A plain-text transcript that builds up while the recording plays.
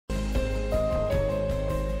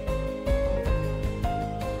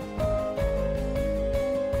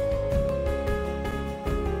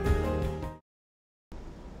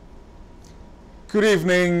Good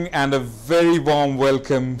evening and a very warm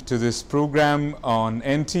welcome to this program on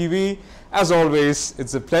NTV. As always,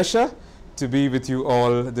 it's a pleasure to be with you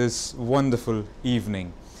all this wonderful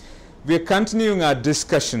evening. We are continuing our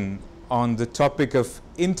discussion on the topic of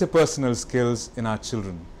interpersonal skills in our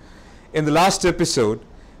children. In the last episode,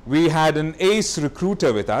 we had an ace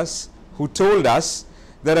recruiter with us who told us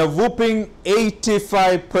that a whopping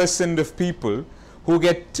 85% of people who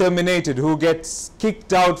get terminated, who get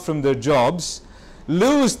kicked out from their jobs,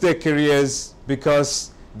 lose their careers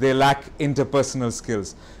because they lack interpersonal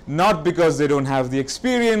skills. Not because they don't have the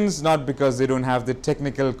experience, not because they don't have the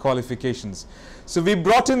technical qualifications. So we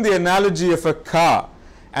brought in the analogy of a car,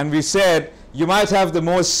 and we said you might have the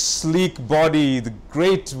most sleek body, the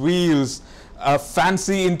great wheels,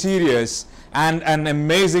 fancy interiors, and an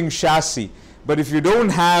amazing chassis. But if you don't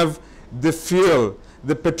have the fuel,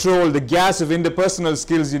 the petrol, the gas of interpersonal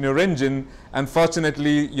skills in your engine,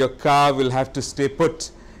 unfortunately your car will have to stay put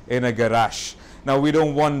in a garage. Now we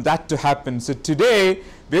don't want that to happen. So today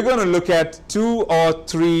we're going to look at 2 or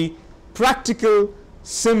 3 practical,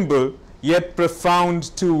 simple yet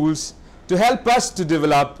profound tools to help us to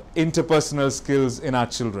develop interpersonal skills in our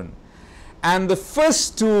children. And the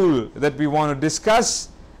first tool that we want to discuss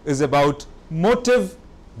is about motive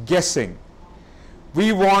guessing.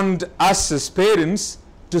 We want us as parents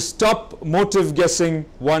to stop motive guessing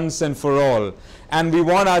once and for all. And we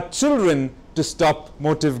want our children to stop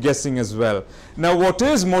motive guessing as well. Now, what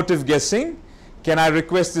is motive guessing? Can I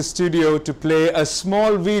request the studio to play a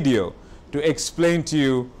small video to explain to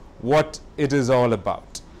you what it is all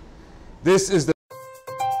about? This is the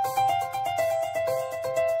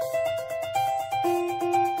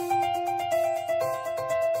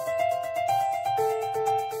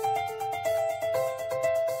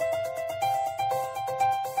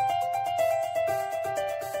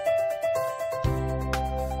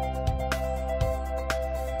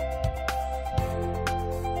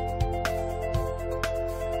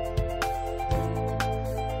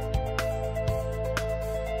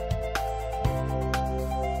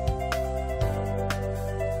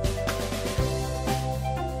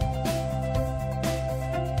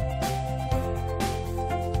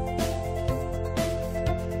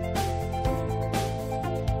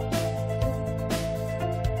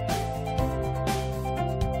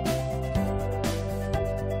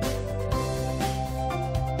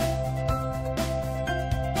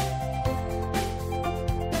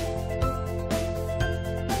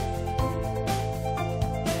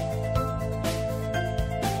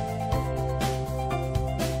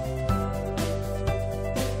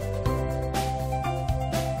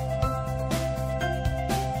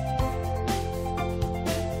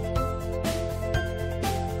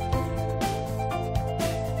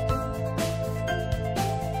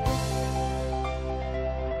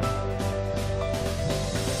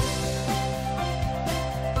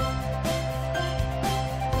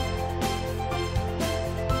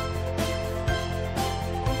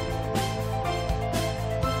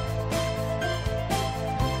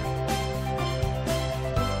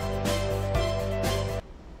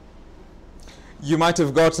You might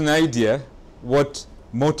have got an idea what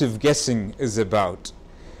motive guessing is about.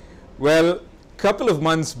 Well, a couple of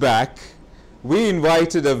months back, we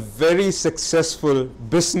invited a very successful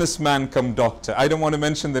businessman come doctor. I don't want to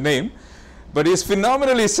mention the name, but he's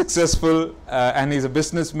phenomenally successful and he's a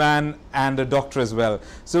businessman and a doctor as well.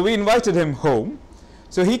 So we invited him home.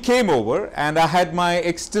 So he came over and I had my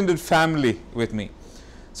extended family with me.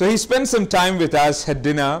 So he spent some time with us, had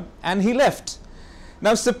dinner, and he left.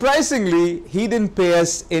 Now, surprisingly, he didn't pay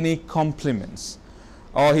us any compliments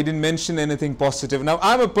or he didn't mention anything positive. Now,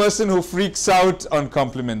 I'm a person who freaks out on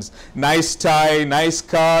compliments. Nice tie, nice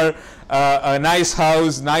car, a nice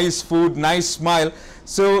house, nice food, nice smile.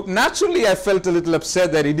 So naturally, I felt a little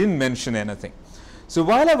upset that he didn't mention anything. So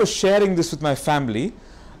while I was sharing this with my family,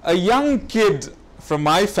 a young kid from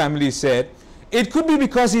my family said, it could be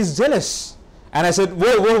because he's jealous. And I said,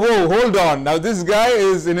 whoa, hold on. Now this guy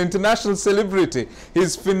is an international celebrity.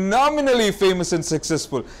 He's phenomenally famous and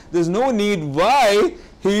successful. There's no need why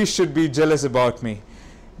he should be jealous about me.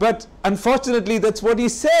 But unfortunately, that's what he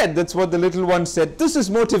said. That's what the little one said. This is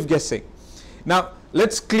motive guessing. Now,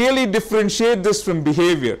 let's clearly differentiate this from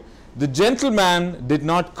behavior. The gentleman did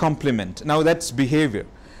not compliment. Now, that's behavior.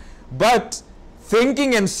 But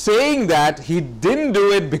thinking and saying that he didn't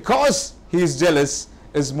do it because he's jealous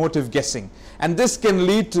is motive guessing. And this can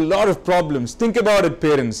lead to a lot of problems. Think about it,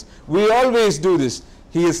 parents. We always do this.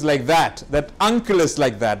 He is like that. That uncle is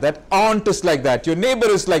like that. That aunt is like that. Your neighbor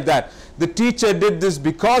is like that. The teacher did this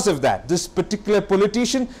because of that. This particular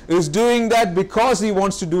politician is doing that because he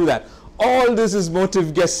wants to do that. All this is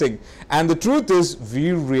motive guessing. And the truth is,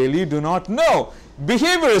 we really do not know.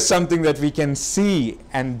 Behavior is something that we can see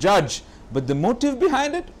and judge, but the motive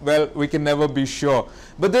behind it, well, we can never be sure.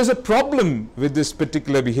 But there's a problem with this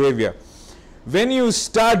particular behavior. When you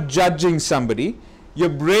start judging somebody, your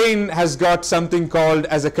brain has got something called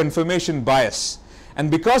as a confirmation bias. And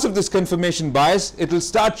because of this confirmation bias, it will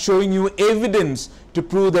start showing you evidence to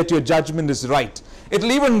prove that your judgment is right. It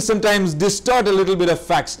will even sometimes distort a little bit of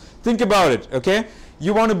facts. Think about it, okay?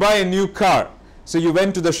 You want to buy a new car. So you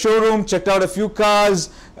went to the showroom, checked out a few cars,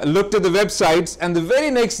 looked at the websites, and the very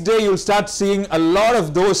next day you'll start seeing a lot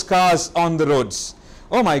of those cars on the roads.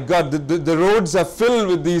 Oh my God, the roads are filled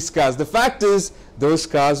with these cars. The fact is, those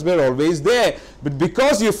cars were always there. But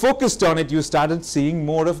because you focused on it, you started seeing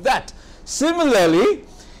more of that. Similarly,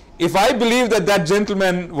 if I believe that that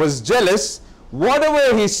gentleman was jealous,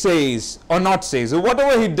 whatever he says or not says, or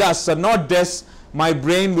whatever he does or not does, my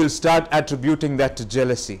brain will start attributing that to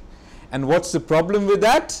jealousy. And what's the problem with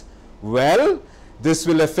that? Well, this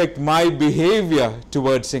will affect my behavior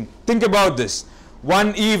towards him. Think about this.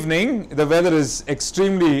 One evening, the weather is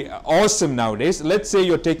extremely awesome nowadays. Let's say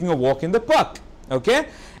you're taking a walk in the park, okay?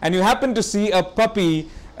 And you happen to see a puppy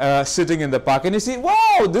sitting in the park, and you see,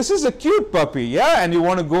 wow, this is a cute puppy, yeah? And you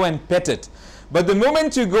want to go and pet it. But the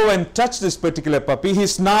moment you go and touch this particular puppy, he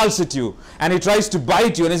snarls at you, and he tries to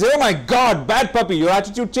bite you, and you say, oh my God, bad puppy, your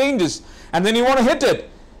attitude changes. And then you want to hit it.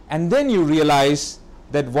 And then you realize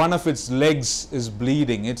that one of its legs is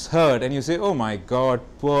bleeding, it's hurt, and you say, oh my God,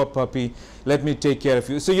 poor puppy, let me take care of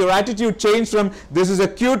you. So your attitude changed from, this is a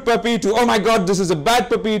cute puppy, to, oh my God, this is a bad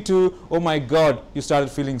puppy, to, oh my God, you started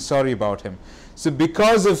feeling sorry about him. So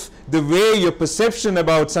because of the way your perception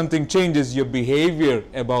about something changes, your behavior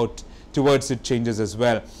towards it changes as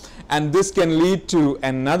well. And this can lead to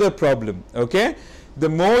another problem, okay? The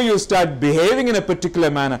more you start behaving in a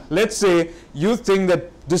particular manner, let's say you think that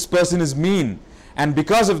this person is mean, and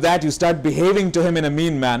because of that you start behaving to him in a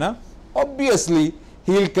mean manner, obviously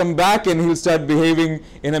he'll come back and he'll start behaving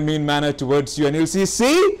in a mean manner towards you, and he'll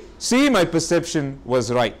see, my perception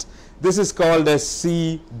was right. This is called as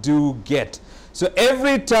see, do, get. So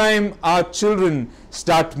every time our children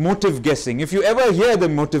start motive guessing, if you ever hear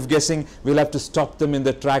them motive guessing, we'll have to stop them in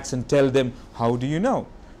the tracks and tell them, how do you know?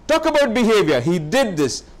 Talk about behavior. He did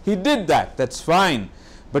this, he did that, that's fine.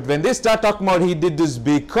 But when they start talking about he did this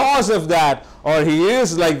because of that, or he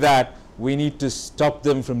is like that, we need to stop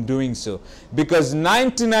them from doing so. Because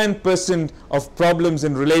 99% of problems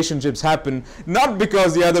in relationships happen not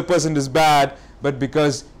because the other person is bad, but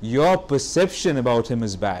because your perception about him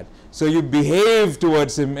is bad. So you behave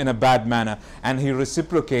towards him in a bad manner, and he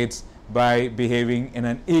reciprocates by behaving in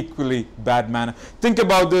an equally bad manner. Think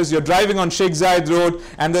about this. You're driving on Sheikh Zayed Road,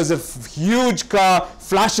 and there's a huge car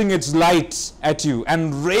flashing its lights at you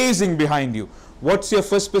and racing behind you. What's your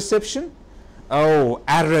first perception? Oh,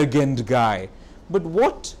 arrogant guy. But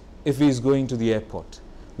what if he's going to the airport?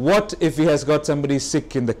 What if he has got somebody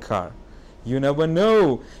sick in the car? You never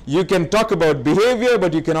know. You can talk about behavior,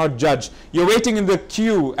 but you cannot judge. You're waiting in the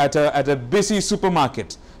queue at a busy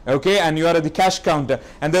supermarket, okay, and you are at the cash counter,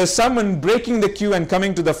 and there's someone breaking the queue and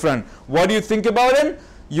coming to the front. What do you think about him?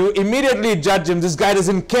 You immediately judge him. This guy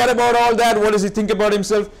doesn't care about all that. What does he think about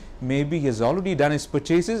himself? Maybe he has already done his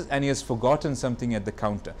purchases and he has forgotten something at the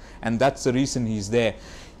counter, and that's the reason he's there.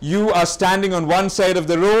 You are standing on one side of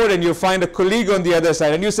the road and you find a colleague on the other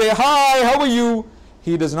side, and you say, hi, how are you?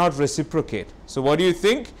 He does not reciprocate. So what do you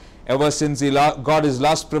think? Ever since he got his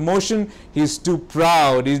last promotion, he's too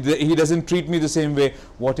proud. He doesn't treat me the same way.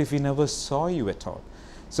 What if he never saw you at all?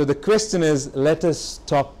 So the question is, let us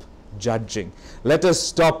stop judging. Let us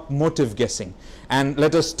stop motive guessing. And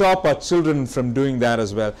let us stop our children from doing that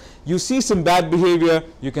as well. You see some bad behavior,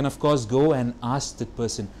 you can of course go and ask the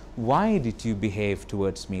person, why did you behave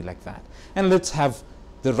towards me like that? And let's have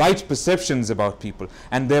the right perceptions about people,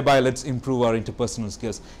 and thereby let's improve our interpersonal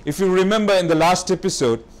skills. If you remember in the last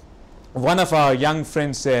episode, one of our young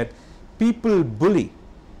friends said, people bully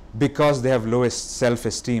because they have lowest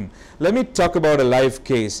self-esteem. Let me talk about a live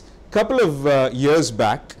case. Couple of years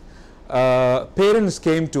back, parents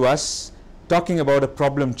came to us talking about a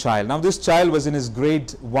problem child. Now this child was in his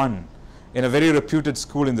grade 1 in a very reputed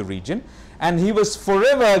school in the region, and he was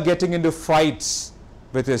forever getting into fights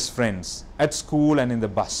with his friends at school and in the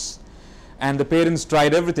bus. And the parents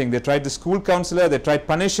tried everything. They tried the school counselor, they tried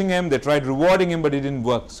punishing him, they tried rewarding him, but it didn't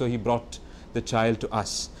work. So he brought the child to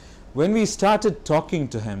us. When we started talking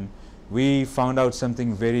to him, we found out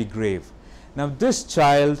something very grave. Now this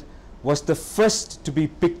child was the first to be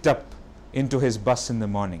picked up into his bus in the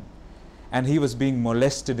morning, and he was being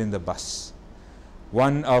molested in the bus.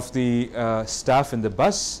 One of the staff in the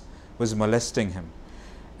bus was molesting him.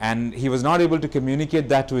 And he was not able to communicate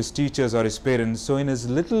that to his teachers or his parents. So in his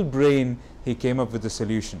little brain, he came up with a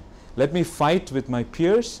solution. Let me fight with my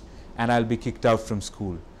peers and I'll be kicked out from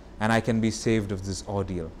school. And I can be saved of this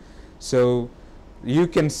ordeal. So you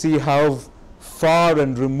can see how far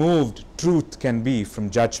and removed truth can be from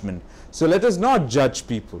judgment. So let us not judge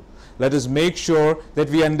people. Let us make sure that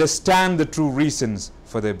we understand the true reasons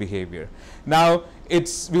for their behavior. Now,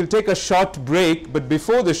 we'll take a short break, but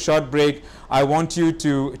before the short break, I want you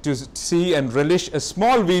to see and relish a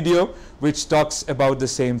small video which talks about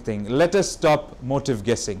the same thing. Let us stop motive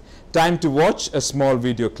guessing. Time to watch a small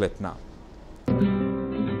video clip now.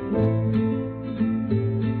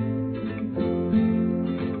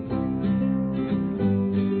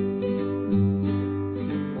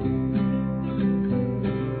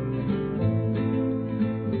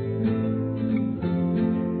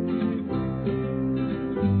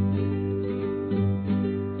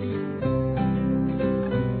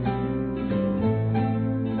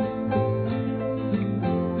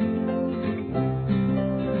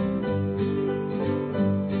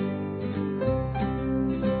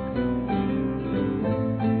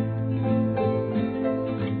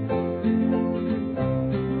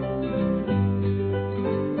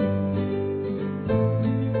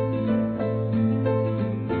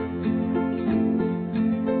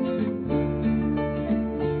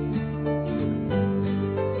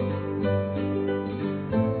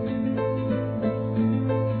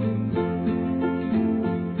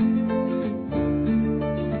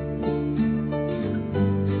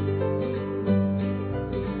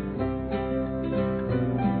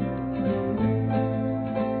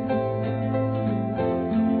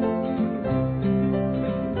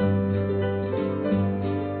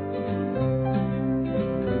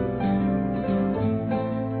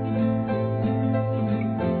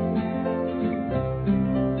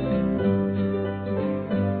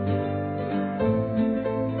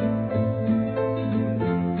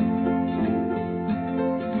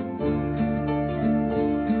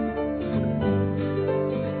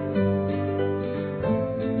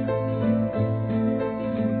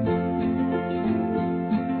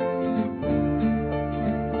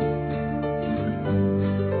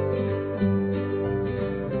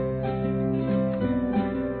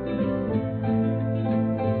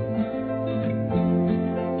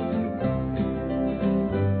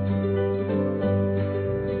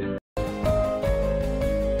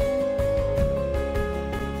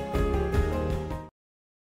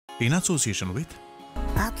 In association with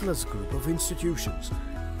Atlas Group of Institutions,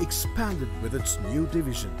 expanded with its new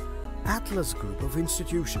division. Atlas Group of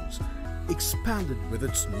Institutions, expanded with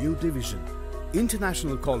its new division.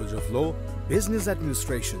 International College of Law, Business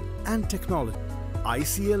Administration and Technology.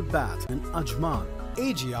 ICL BAT in Ajman.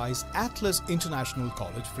 AGI's Atlas International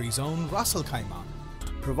College Free Zone, Ras Al Khaimah.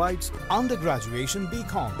 Provides Undergraduation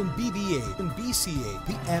BCom, and BBA, and BCA,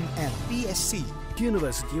 BMN, BSc.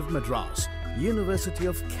 University of Madras, University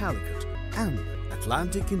of Calicut and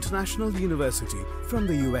Atlantic International University from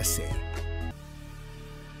the USA.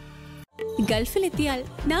 ഗൾഫിലെത്തിയാൽ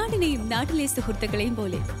നാടിനെയും നാട്ടിലെ സുഹൃത്തുക്കളെയും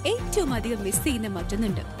പോലെ ഏറ്റവും അധികം miss ചെയ്യുന്ന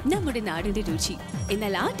മറ്റൊന്നുണ്ട്, നമ്മുടെ നാടിന്റെ രുചി.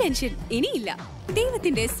 എന്നാൽ ആ ടെൻഷൻ ഇനിയില്ല.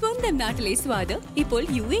 ദൈവത്തിന്റെ സ്വന്തം നാട്ടിലെ സ്വാദ് ഇപ്പോൾ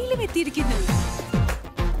UAE-ലും എത്തിയിരിക്കുന്നു.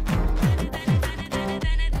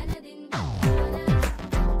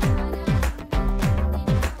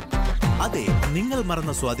 അതെ, നിങ്ങൾ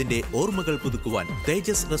മറന്ന സ്വാദിന്റെ ഓർമ്മകൾ പുതുക്കുവാൻ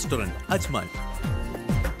തേജസ് റെസ്റ്റോറന്റ് അജ്മാൻ.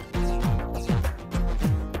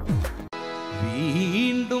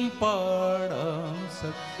 വീണ്ടും പാടാം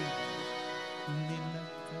സഖി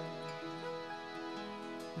നിനക്ക്,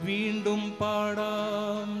 വീണ്ടും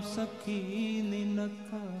പാടാം സഖി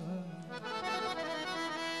നിനക്ക്,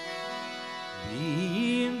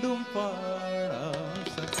 വീണ്ടും പാടാം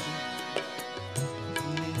സഖി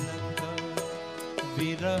നിനക്ക്,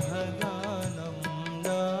 വിരഹഗാനം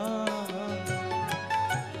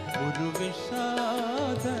ഒരു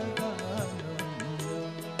വിഷാദഗാനം.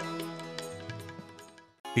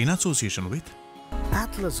 In association with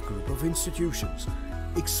Atlas Group of Institutions,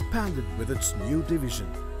 expanded with its new division.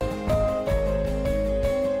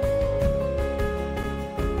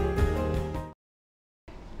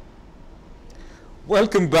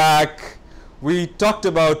 Welcome back. We talked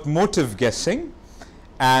about motive guessing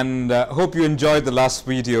and hope you enjoyed the last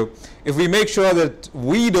video. If we make sure that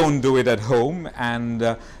we don't do it at home and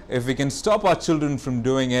if we can stop our children from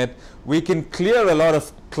doing it, we can clear a lot of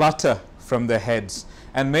clutter from their heads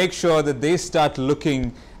and make sure that they start looking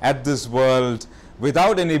at this world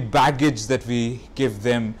without any baggage that we give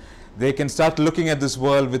them. They can start looking at this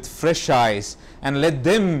world with fresh eyes and let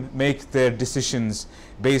them make their decisions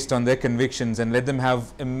based on their convictions, and let them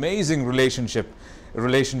have amazing relationships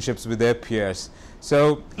with their peers.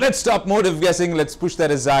 So let's stop motive guessing. Let's push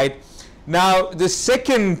that aside. Now, the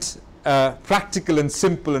second practical and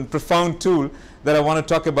simple and profound tool that I want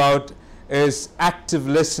to talk about is active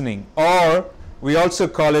listening, or we also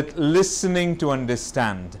call it listening to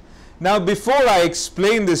understand. Now, before I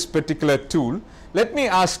explain this particular tool, let me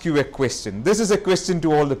ask you a question. This is a question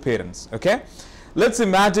to all the parents, okay? Let's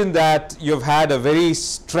imagine that you've had a very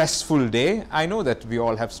stressful day. I know that we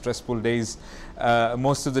all have stressful days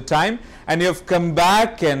most of the time, and you've come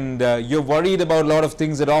back and you're worried about a lot of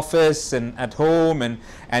things at office and at home,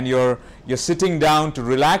 and you're sitting down to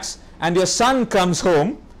relax, and your son comes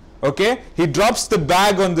home, okay? He drops the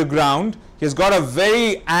bag on the ground. He's got a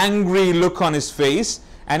very angry look on his face,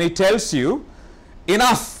 and he tells you,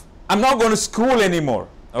 enough, I'm not going to school anymore,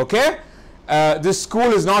 okay? This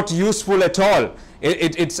school is not useful at all.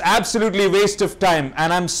 It's absolutely a waste of time,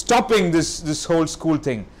 and I'm stopping this whole school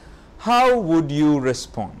thing. How would you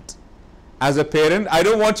respond? As a parent, I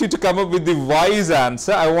don't want you to come up with the wise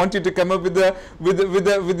answer. I want you to come up with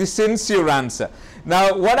the sincere answer.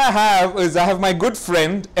 Now, what I have my good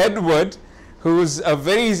friend Edward, who's a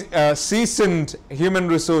very seasoned human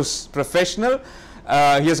resource professional.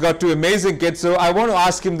 He has got two amazing kids, so I want to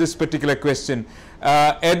ask him this particular question.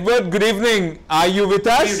 Edward, good evening. Are you with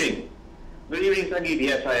us? Good evening. Good evening, Sangeet.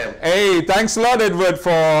 Yes, I am. Hey, thanks a lot, Edward,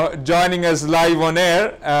 for joining us live on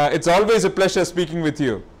air. It's always a pleasure speaking with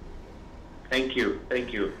you. Thank you.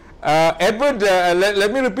 Thank you. Edward,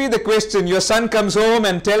 let me repeat the question. Your son comes home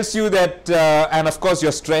and tells you that, and of course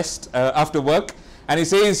you're stressed after work, and he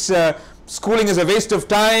says schooling is a waste of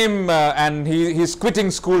time, and he's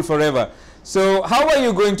quitting school forever. So how are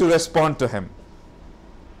you going to respond to him?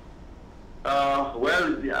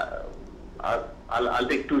 Well, yeah, I'll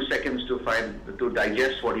take 2 seconds to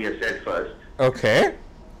digest what he has said first. Okay.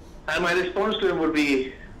 And my response to him would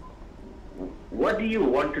be, what do you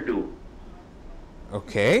want to do?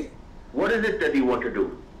 Okay. What is it that you want to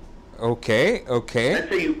do? Okay, okay. Let's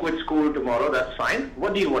say you quit school tomorrow, that's fine.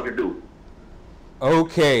 What do you want to do?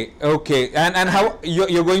 Okay, okay. And how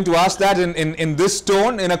you're going to ask that in this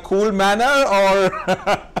tone, in a cool manner, or?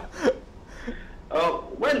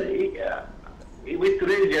 Well, with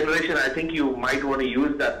today's generation, I think you might want to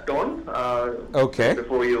use that tone okay.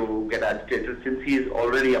 before you get agitated, since he is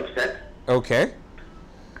already upset. Okay.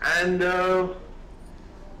 And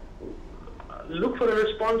look for a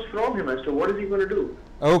response from him as to what is he going to do.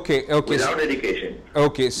 Okay, okay. Without education.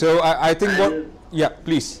 Okay, so I think yeah,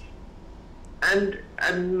 please. And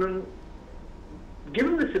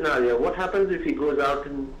given the scenario, what happens if he goes out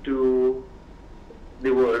into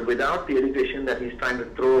the world without the education that he's trying to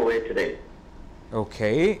throw away today?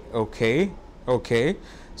 Okay, okay, okay.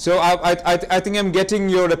 So I think I'm getting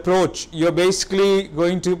your approach. You're basically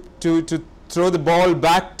going to throw the ball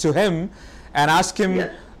back to him and ask him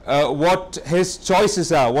yes. What his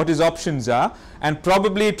choices are, what his options are, and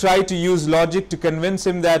probably try to use logic to convince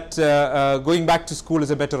him that going back to school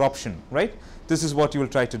is a better option, right? This is what you will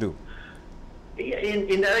try to do.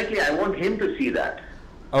 Indirectly, I want him to see that.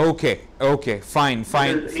 Okay, okay, fine.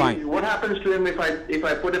 What happens to him if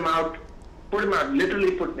I put him out,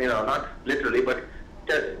 literally not literally, but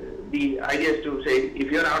the idea is to say,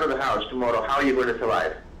 if you're out of the house tomorrow, how are you going to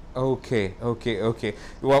survive? Okay, okay, okay.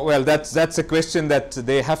 Well, that's a question that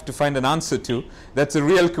they have to find an answer to. That's a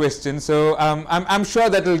real question. So I'm sure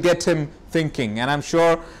that will get him thinking, and I'm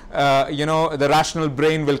sure the rational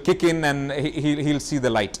brain will kick in, and he'll see the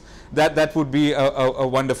light. That would be a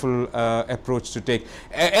wonderful approach to take.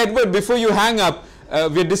 Edward, before you hang up,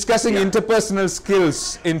 we're discussing interpersonal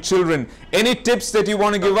skills in children. Any tips that you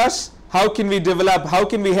want to give us? How can we develop? How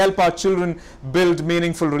can we help our children build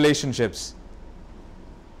meaningful relationships?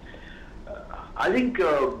 I think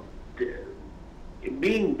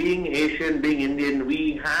being Asian, being Indian,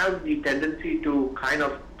 we have the tendency to kind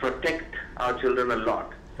of protect our children a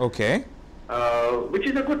lot. Okay. Which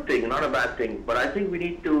is a good thing, not a bad thing. But I think we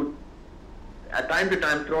need to, at time to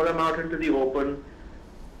time, throw them out into the open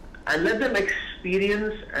and let them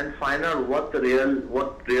experience and find out what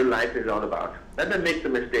real life is all about. Let them make the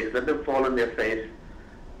mistakes. Let them fall on their face.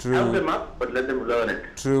 True. Help them up, but let them learn it.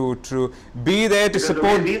 True, true. Be there to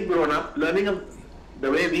support. The way we've grown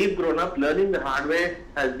up, learning the hard way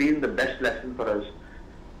has been the best lesson for us.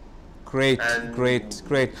 Great,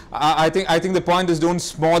 great. I think the point is, don't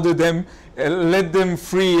smother them. Let them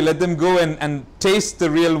free. Let them go and taste the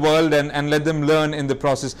real world and let them learn in the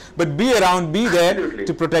process. But be around, be there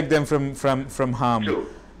to protect them from harm. True.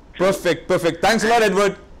 Perfect. Thanks a lot,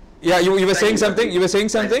 Edward. Yeah, you were Thank saying you, something? Ravi. You were saying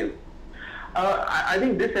Thank something? you. I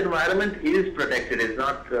think this environment is protected. It's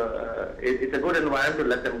not. It's a good environment to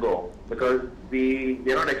let them go because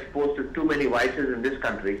they're not exposed to too many vices in this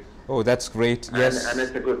country. Oh, that's great. Yes. And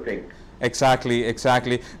it's a good thing. Exactly,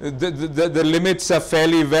 exactly. The limits are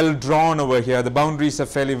fairly well drawn over here. The boundaries are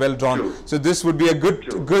fairly well drawn. True. So this would be a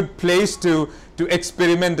good place to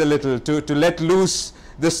experiment a little, to let loose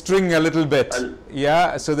the string a little bit.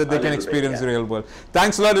 Yeah, so that they can experience the real world.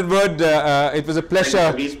 Thanks a lot, Edward. It was a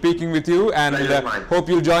pleasure speaking with you, and hope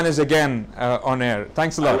you'll join us again on air.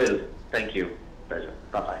 Thanks a lot. I will. Thank you. Pleasure.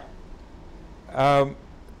 Bye-bye.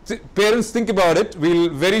 Parents, think about it. We'll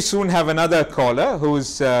very soon have another caller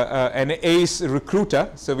who's an ace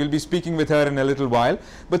recruiter. So we'll be speaking with her in a little while.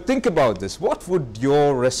 But think about this. What would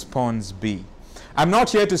your response be? I'm not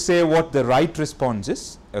here to say what the right response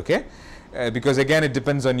is, okay? Because again, it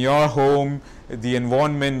depends on your home, the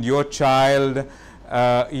environment, your child.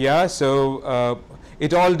 So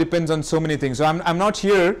it all depends on so many things. So I'm not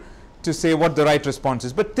here to say what the right response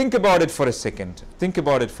is. But think about it for a second. Think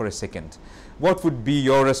about it for a second. What would be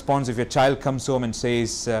your response if your child comes home and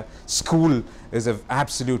says, school is an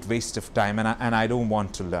absolute waste of time and I don't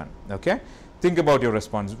want to learn, okay? Think about your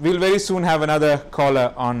response. We'll very soon have another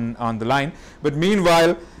caller on the line. But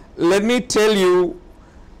meanwhile, let me tell you,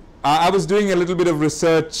 I was doing a little bit of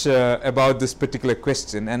research about this particular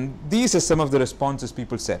question, and these are some of the responses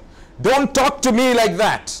people said. Don't talk to me like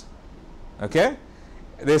that, okay?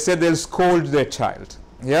 They said they'll scold their child,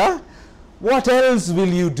 yeah? What else will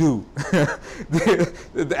you do?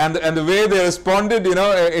 and the way they responded, you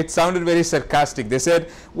know, it sounded very sarcastic. They said,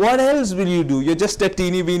 what else will you do? You're just a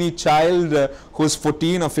teeny weeny child who's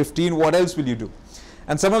 14 or 15. What else will you do?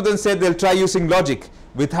 And some of them said they'll try using logic.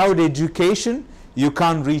 Without education, you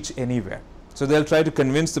can't reach anywhere. So they'll try to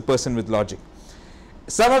convince the person with logic.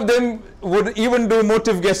 Some of them would even do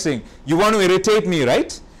motive guessing. You want to irritate me,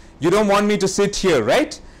 right? You don't want me to sit here,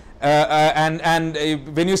 right?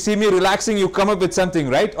 When you see me relaxing, you come up with something,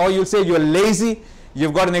 right? Or you'll say you're lazy,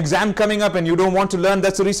 you've got an exam coming up and you don't want to learn,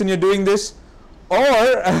 that's the reason you're doing this. Or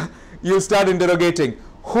you'll start interrogating,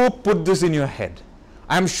 who put this in your head?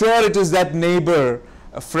 I'm sure it is that neighbor,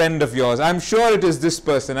 a friend of yours. I'm sure it is this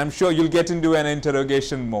person. I'm sure you'll get into an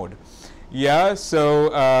interrogation mode. Yeah,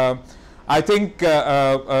 so I think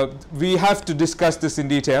we have to discuss this in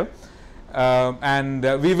detail.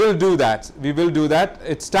 We will do that. We will do that.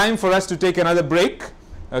 It's time for us to take another break.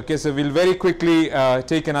 Okay, so we'll very quickly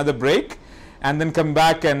take another break and then come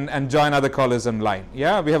back and join other callers online.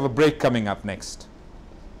 Yeah, we have a break coming up next.